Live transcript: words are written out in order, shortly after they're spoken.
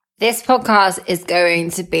This podcast is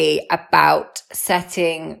going to be about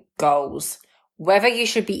setting goals, whether you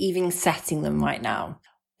should be even setting them right now.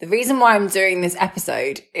 The reason why I'm doing this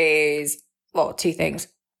episode is, two things.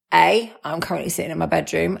 A, I'm currently sitting in my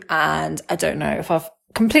bedroom and I don't know if I've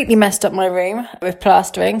completely messed up my room with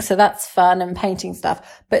plastering, so that's fun and painting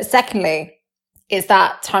stuff. But secondly, it's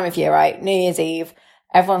that time of year, right? New Year's Eve.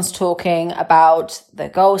 Everyone's talking about the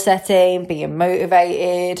goal setting, being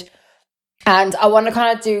motivated. And I want to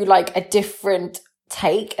kind of do like a different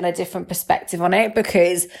take and a different perspective on it,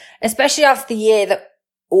 because especially after the year that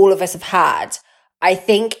all of us have had, I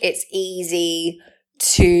think it's easy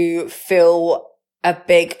to feel a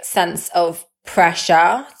big sense of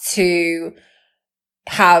pressure to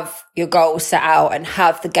have your goals set out and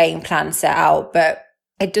have the game plan set out. But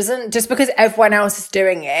it doesn't, just because everyone else is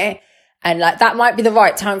doing it, and like that might be the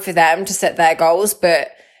right time for them to set their goals, but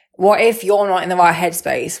what if you're not in the right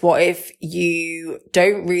headspace? What if you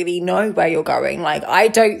don't really know where you're going? Like, I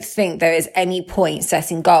don't think there is any point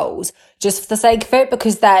setting goals just for the sake of it,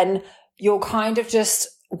 because then you're kind of just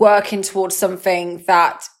working towards something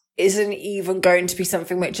that isn't even going to be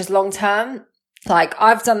something which is long term. Like,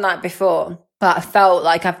 I've done that before, but I felt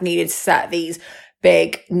like I've needed to set these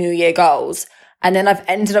big New Year goals. And then I've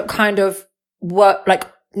ended up kind of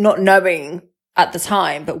not knowing at the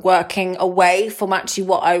time, but working away from actually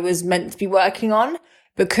what I was meant to be working on,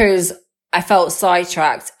 because I felt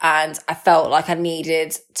sidetracked and I felt like I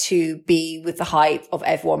needed to be with the hype of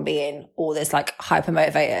everyone being all this like hyper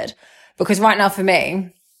motivated. Because right now for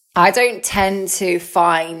me, I don't tend to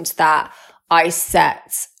find that I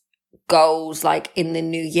set goals like in the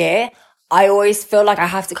new year. I always feel like I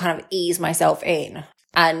have to kind of ease myself in.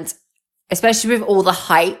 And especially with all the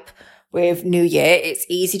hype with New Year, it's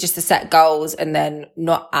easy just to set goals and then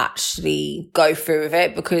not actually go through with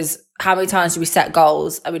it, because how many times do we set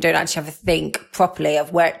goals and we don't actually have to think properly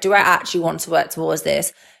of where do I actually want to work towards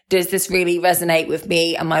this? Does this really resonate with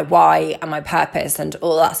me and my why and my purpose and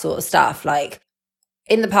all that sort of stuff? Like,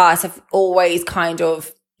 in the past, I've always kind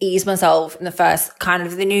of eased myself in the first kind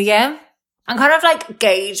of the new year and kind of like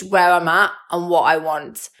gauge where I'm at and what I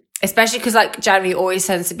want, especially because like January always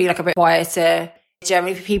tends to be like a bit quieter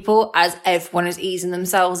generally for people as everyone is easing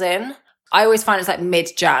themselves in. I always find it's like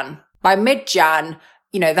mid-Jan. By mid-Jan,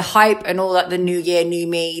 you know, the hype and all that, the new year, new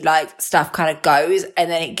me, like stuff kind of goes.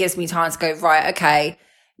 And then it gives me time to go, right, okay,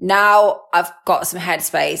 now I've got some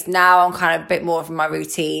headspace. Now I'm kind of a bit more of my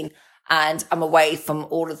routine and I'm away from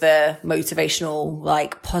all of the motivational,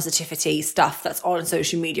 like positivity stuff that's on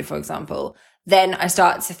social media, for example. Then I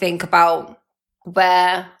start to think about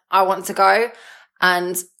where I want to go.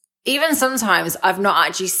 And even sometimes I've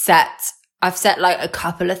set like a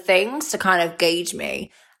couple of things to kind of gauge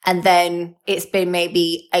me. And then it's been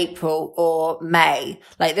maybe April or May.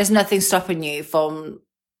 Like, there's nothing stopping you from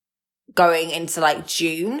going into like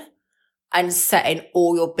June and setting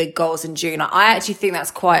all your big goals in June. I actually think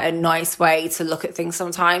that's quite a nice way to look at things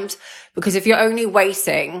sometimes, because if you're only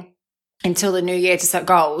waiting until the new year to set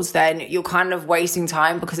goals, then you're kind of wasting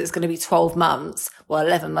time, because it's going to be 12 months, well,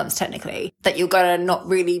 11 months technically, that you're going to not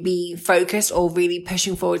really be focused or really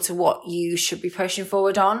pushing forward to what you should be pushing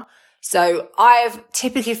forward on. So I've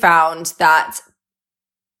typically found that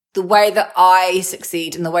the way that I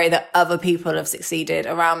succeed and the way that other people have succeeded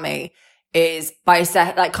around me is by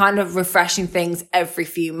kind of refreshing things every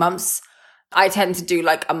few months. I tend to do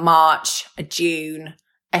like a March, a June,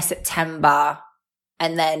 a September,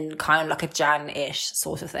 and then kind of like a Jan-ish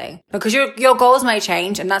sort of thing. Because your goals may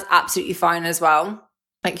change, and that's absolutely fine as well.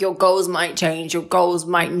 Like, your goals might change. Your goals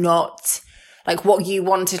might not, like what you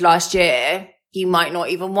wanted last year, you might not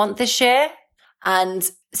even want this year. And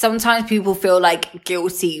sometimes people feel like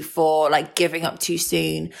guilty for like giving up too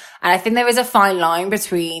soon. And I think there is a fine line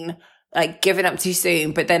between like giving up too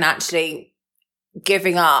soon, but then actually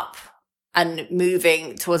giving up and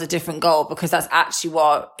moving towards a different goal, because that's actually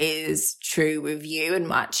what is true with you and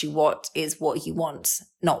actually what you want,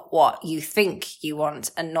 not what you think you want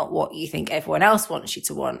and not what you think everyone else wants you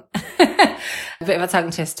to want. A bit of a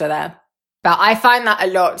tongue twister there. But I find that a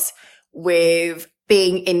lot with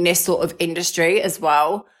being in this sort of industry as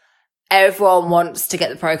well. Everyone wants to get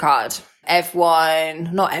the pro card.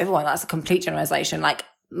 Not everyone, that's a complete generalization. Like,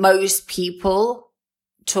 most people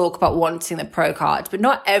talk about wanting the pro card, but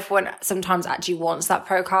not everyone sometimes actually wants that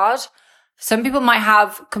pro card. Some people might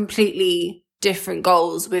have completely different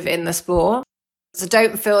goals within the sport. So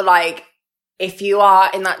don't feel like if you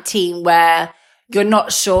are in that team where you're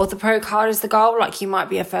not sure the pro card is the goal, like you might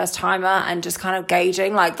be a first timer and just kind of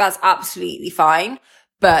gauging, like that's absolutely fine.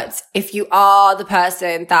 But if you are the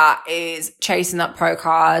person that is chasing that pro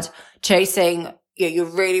card, chasing you're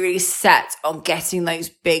really, really set on getting those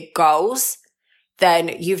big goals,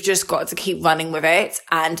 then you've just got to keep running with it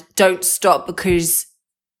and don't stop because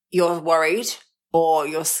you're worried or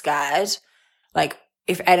you're scared. Like,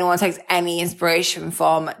 if anyone takes any inspiration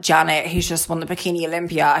from Janet, who's just won the Bikini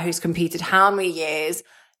Olympia, who's competed how many years,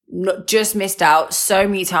 not just missed out so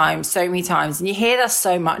many times. And you hear that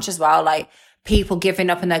so much as well, like people giving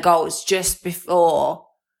up on their goals just before,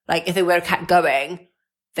 like if they would have kept going,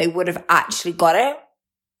 they would have actually got it.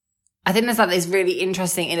 I think there's like this really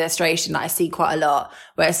interesting illustration that I see quite a lot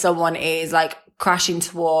where someone is like crashing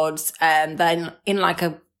towards, then in like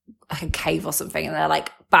a cave or something, and they're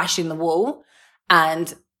like bashing the wall.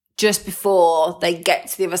 And just before they get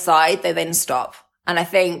to the other side, they then stop. And I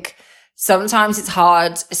think sometimes it's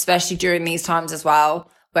hard, especially during these times as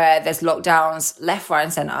well, where there's lockdowns left, right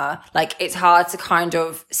and centre. Like, it's hard to kind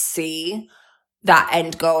of see that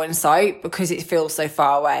end goal in sight because it feels so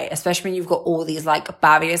far away, especially when you've got all these like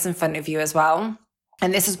barriers in front of you as well.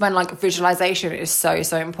 And this is when like visualization is so,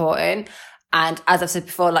 so important. And as I've said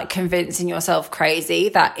before, like convincing yourself crazy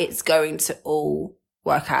that it's going to all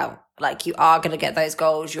work out. Like, you are going to get those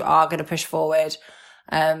goals. You are going to push forward.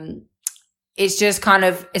 It's just kind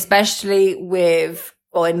of, especially with,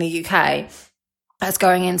 or in the UK, that's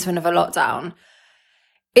going into another lockdown.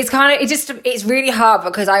 It's kind of, it's really hard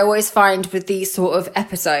because I always find with these sort of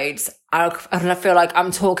episodes, I feel like I'm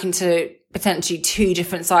talking to potentially two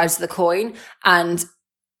different sides of the coin, and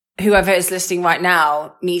whoever is listening right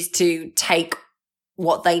now needs to take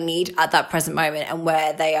what they need at that present moment and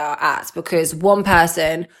where they are at, because one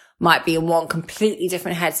person might be in one completely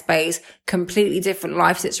different headspace, completely different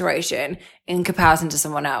life situation in comparison to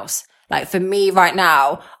someone else. Like for me right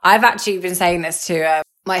now, I've actually been saying this to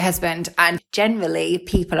my husband and generally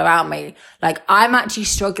people around me. Like, I'm actually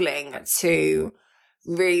struggling to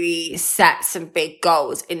really set some big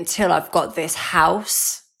goals until I've got this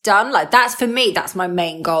house done. Like, that's for me, that's my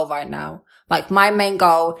main goal right now. Like, my main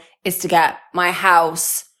goal is to get my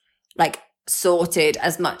house like sorted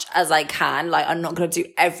as much as I can. Like, I'm not going to do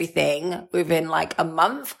everything within like a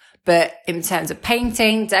month, but in terms of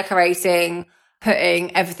painting, decorating,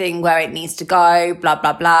 putting everything where it needs to go, blah,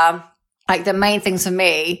 blah, blah. Like, the main thing for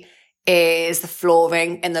me is the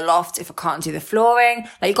flooring in the loft. If I can't do the flooring,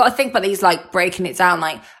 like, you got to think about these, like breaking it down.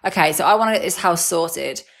 Like, okay, so I want to get this house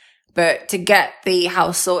sorted, but to get the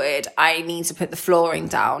house sorted, I need to put the flooring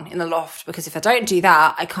down in the loft, because if I don't do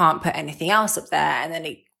that, I can't put anything else up there. And then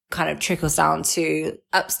it kind of trickles down to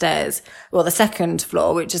upstairs, well, the second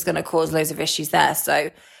floor, which is going to cause loads of issues there.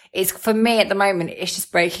 So it's, for me at the moment, it's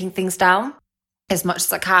just breaking things down as much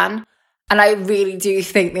as I can. And I really do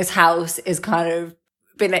think this house is kind of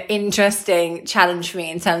been an interesting challenge for me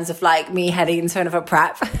in terms of like me heading into another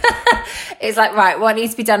prep. It's like, right, what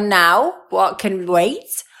needs to be done now? What can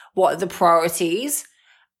wait? What are the priorities?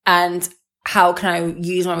 And how can I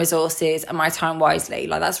use my resources and my time wisely?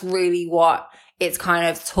 Like, that's really what it's kind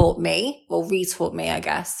of taught me, or retaught me, I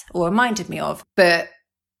guess, or reminded me of. But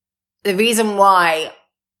the reason why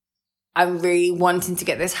I'm really wanting to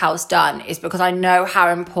get this house done is because I know how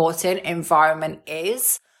important environment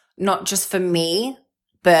is, not just for me,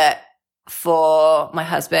 but for my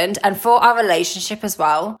husband and for our relationship as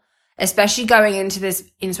well. Especially going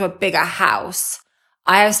into a bigger house,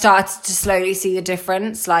 I have started to slowly see the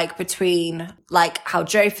difference, like between like how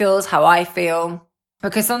Joe feels, how I feel,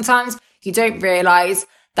 because sometimes you don't realize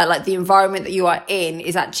that like the environment that you are in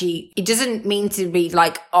is actually, it doesn't mean to be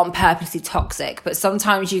like on purposely toxic, but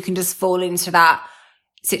sometimes you can just fall into that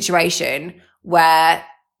situation where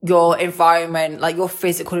your environment, like your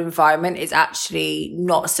physical environment, is actually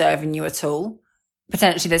not serving you at all.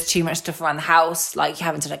 Potentially there's too much stuff around the house, like you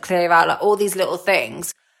haven't done a clear out, like all these little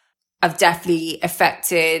things have definitely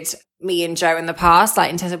affected me and Joe in the past, like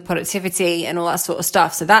in terms of productivity and all that sort of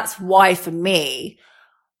stuff. So that's why for me,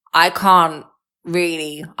 I can't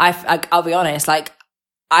really, I'll be honest, like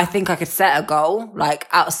I think I could set a goal like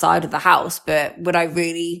outside of the house, but would I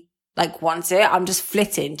really like want it? I'm just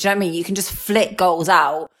flitting. Do you know what I mean? You can just flit goals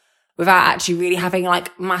out without actually really having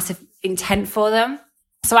like massive intent for them.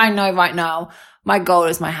 So I know right now my goal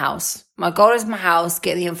is my house. My goal is my house,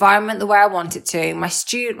 get the environment the way I want it to. My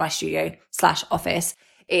studio / office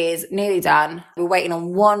is nearly done. We're waiting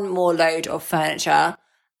on one more load of furniture,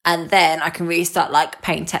 and then I can really start like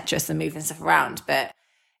playing Tetris and moving stuff around. But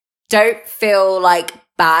don't feel like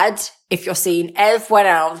bad if you're seeing everyone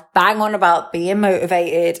else bang on about being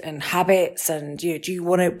motivated and habits and do you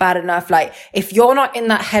want it bad enough? Like, if you're not in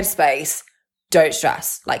that headspace, don't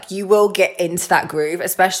stress. Like, you will get into that groove,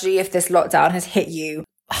 especially if this lockdown has hit you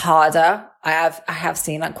harder. I have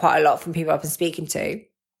seen like quite a lot from people I've been speaking to.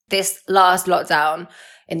 This last lockdown,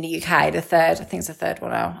 in the UK, I think it's the third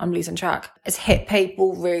one now, I'm losing track, it's hit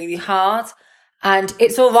people really hard. And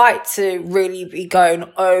it's all right to really be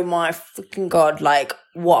going, oh my freaking God, like,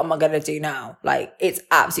 what am I going to do now? Like, it's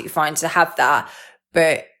absolutely fine to have that.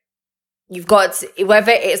 But you've got to,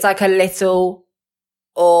 whether it's like a little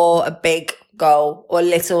or a big goal or a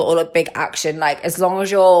little or a big action, like as long as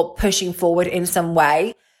you're pushing forward in some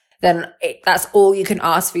way, then that's all you can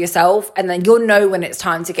ask for yourself. And then you'll know when it's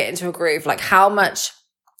time to get into a groove. Like, how much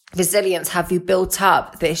resilience have you built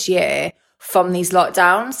up this year from these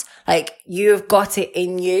lockdowns? Like, you've got it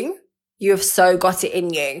in you. You have so got it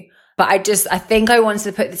in you. But I think I wanted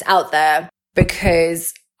to put this out there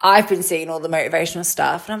because I've been seeing all the motivational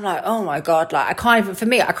stuff and I'm like, oh my God, like I can't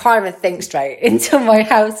even think straight until my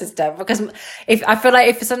house is done. Because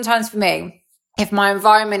sometimes for me, if my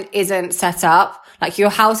environment isn't set up, like your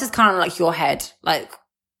house is kind of like your head, like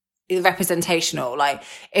representational. Like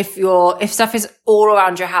if stuff is all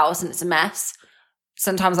around your house and it's a mess,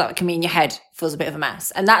 sometimes that can mean your head feels a bit of a mess.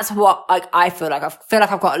 And that's what I feel like. I feel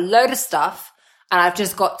like I've got a load of stuff and I've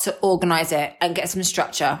just got to organize it and get some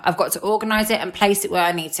structure. I've got to organize it and place it where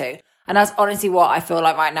I need to. And that's honestly what I feel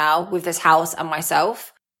like right now with this house and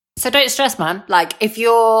myself. So don't stress, man. Like if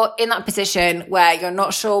you're in that position where you're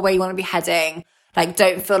not sure where you want to be heading, like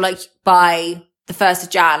don't feel like by the 1st of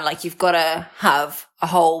Jan, like you've got to have a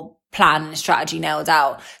whole plan and strategy nailed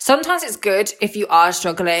out. Sometimes it's good if you are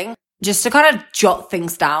struggling just to kind of jot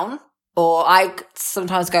things down. Or I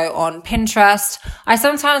sometimes go on Pinterest. I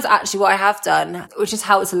sometimes actually what I have done, which has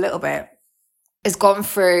helped a little bit, is gone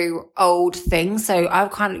through old things. So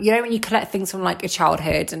I've kind of, when you collect things from like your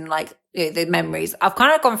childhood and like the memories, I've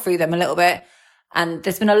kind of gone through them a little bit. And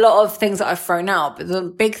there's been a lot of things that I've thrown out, but the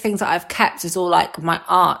big things that I've kept is all like my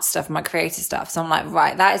art stuff, my creative stuff. So I'm like,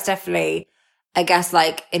 right, that is definitely, I guess,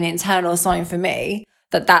 like an internal sign for me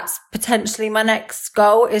that that's potentially my next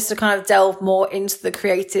goal, is to kind of delve more into the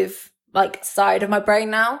creative like side of my brain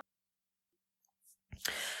now.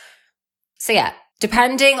 So yeah,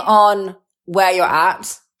 depending on where you're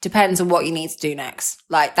at, depends on what you need to do next.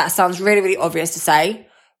 Like that sounds really, really obvious to say,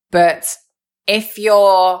 but if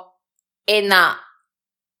you're in that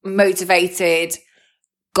motivated,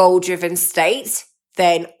 goal-driven state,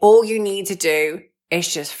 then all you need to do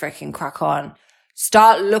is just freaking crack on.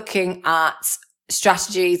 Start looking at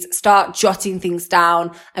strategies, start jotting things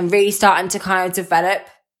down and really starting to kind of develop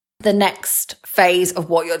the next phase of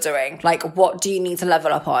what you're doing. Like, what do you need to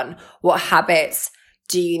level up on? What habits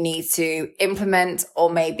do you need to implement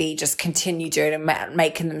or maybe just continue doing and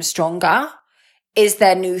making them stronger? Is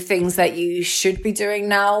there new things that you should be doing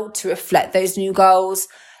now to reflect those new goals?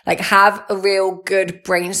 Like, have a real good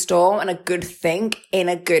brainstorm and a good think in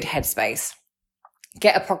a good headspace.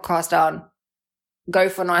 Get a podcast on. Go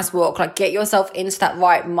for a nice walk. Like, get yourself into that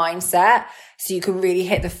right mindset so you can really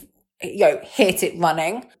hit it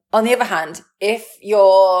running. On the other hand, if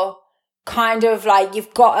you're kind of like,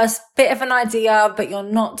 you've got a bit of an idea, but you're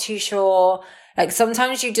not too sure, like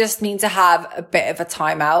sometimes you just need to have a bit of a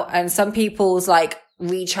timeout. And some people's like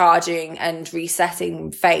recharging and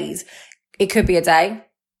resetting phase, it could be a day.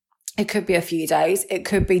 It could be a few days. It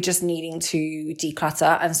could be just needing to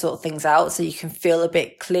declutter and sort things out so you can feel a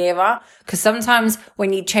bit clearer. Because sometimes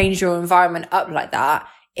when you change your environment up like that,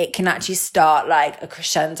 it can actually start like a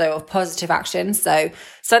crescendo of positive action. So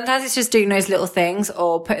sometimes it's just doing those little things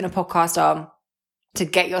or putting a podcast on to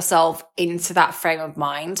get yourself into that frame of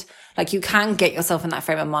mind. Like you can get yourself in that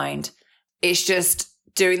frame of mind. It's just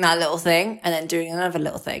doing that little thing and then doing another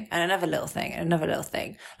little thing and another little thing and another little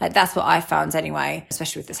thing. Like that's what I found anyway,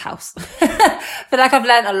 especially with this house. But like I've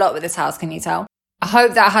learned a lot with this house, can you tell? I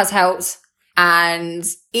hope that has helped. And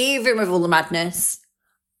even with all the madness,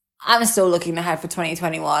 I'm still looking ahead for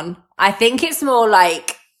 2021. I think it's more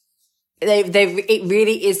like it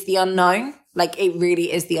really is the unknown. Like it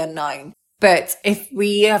really is the unknown. But if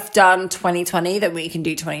we have done 2020, then we can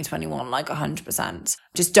do 2021 like 100%.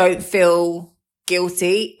 Just don't feel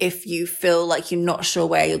guilty if you feel like you're not sure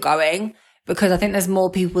where you're going, because I think there's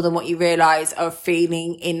more people than what you realize are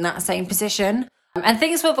feeling in that same position. And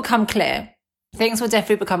things will become clear. Things will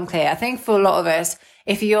definitely become clear. I think for a lot of us,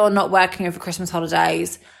 if you're not working over Christmas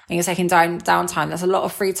holidays and you're taking downtime, there's a lot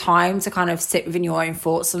of free time to kind of sit within your own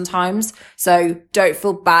thoughts sometimes. So don't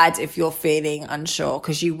feel bad if you're feeling unsure,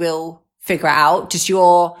 because you will figure it out. Just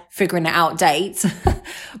your figuring it out date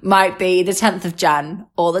might be the 10th of Jan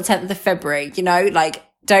or the 10th of February, like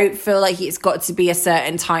don't feel like it's got to be a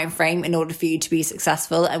certain time frame in order for you to be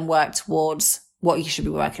successful and work towards what you should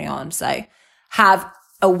be working on. So have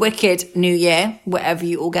a wicked new year, whatever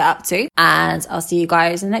you all get up to. And I'll see you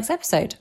guys in the next episode.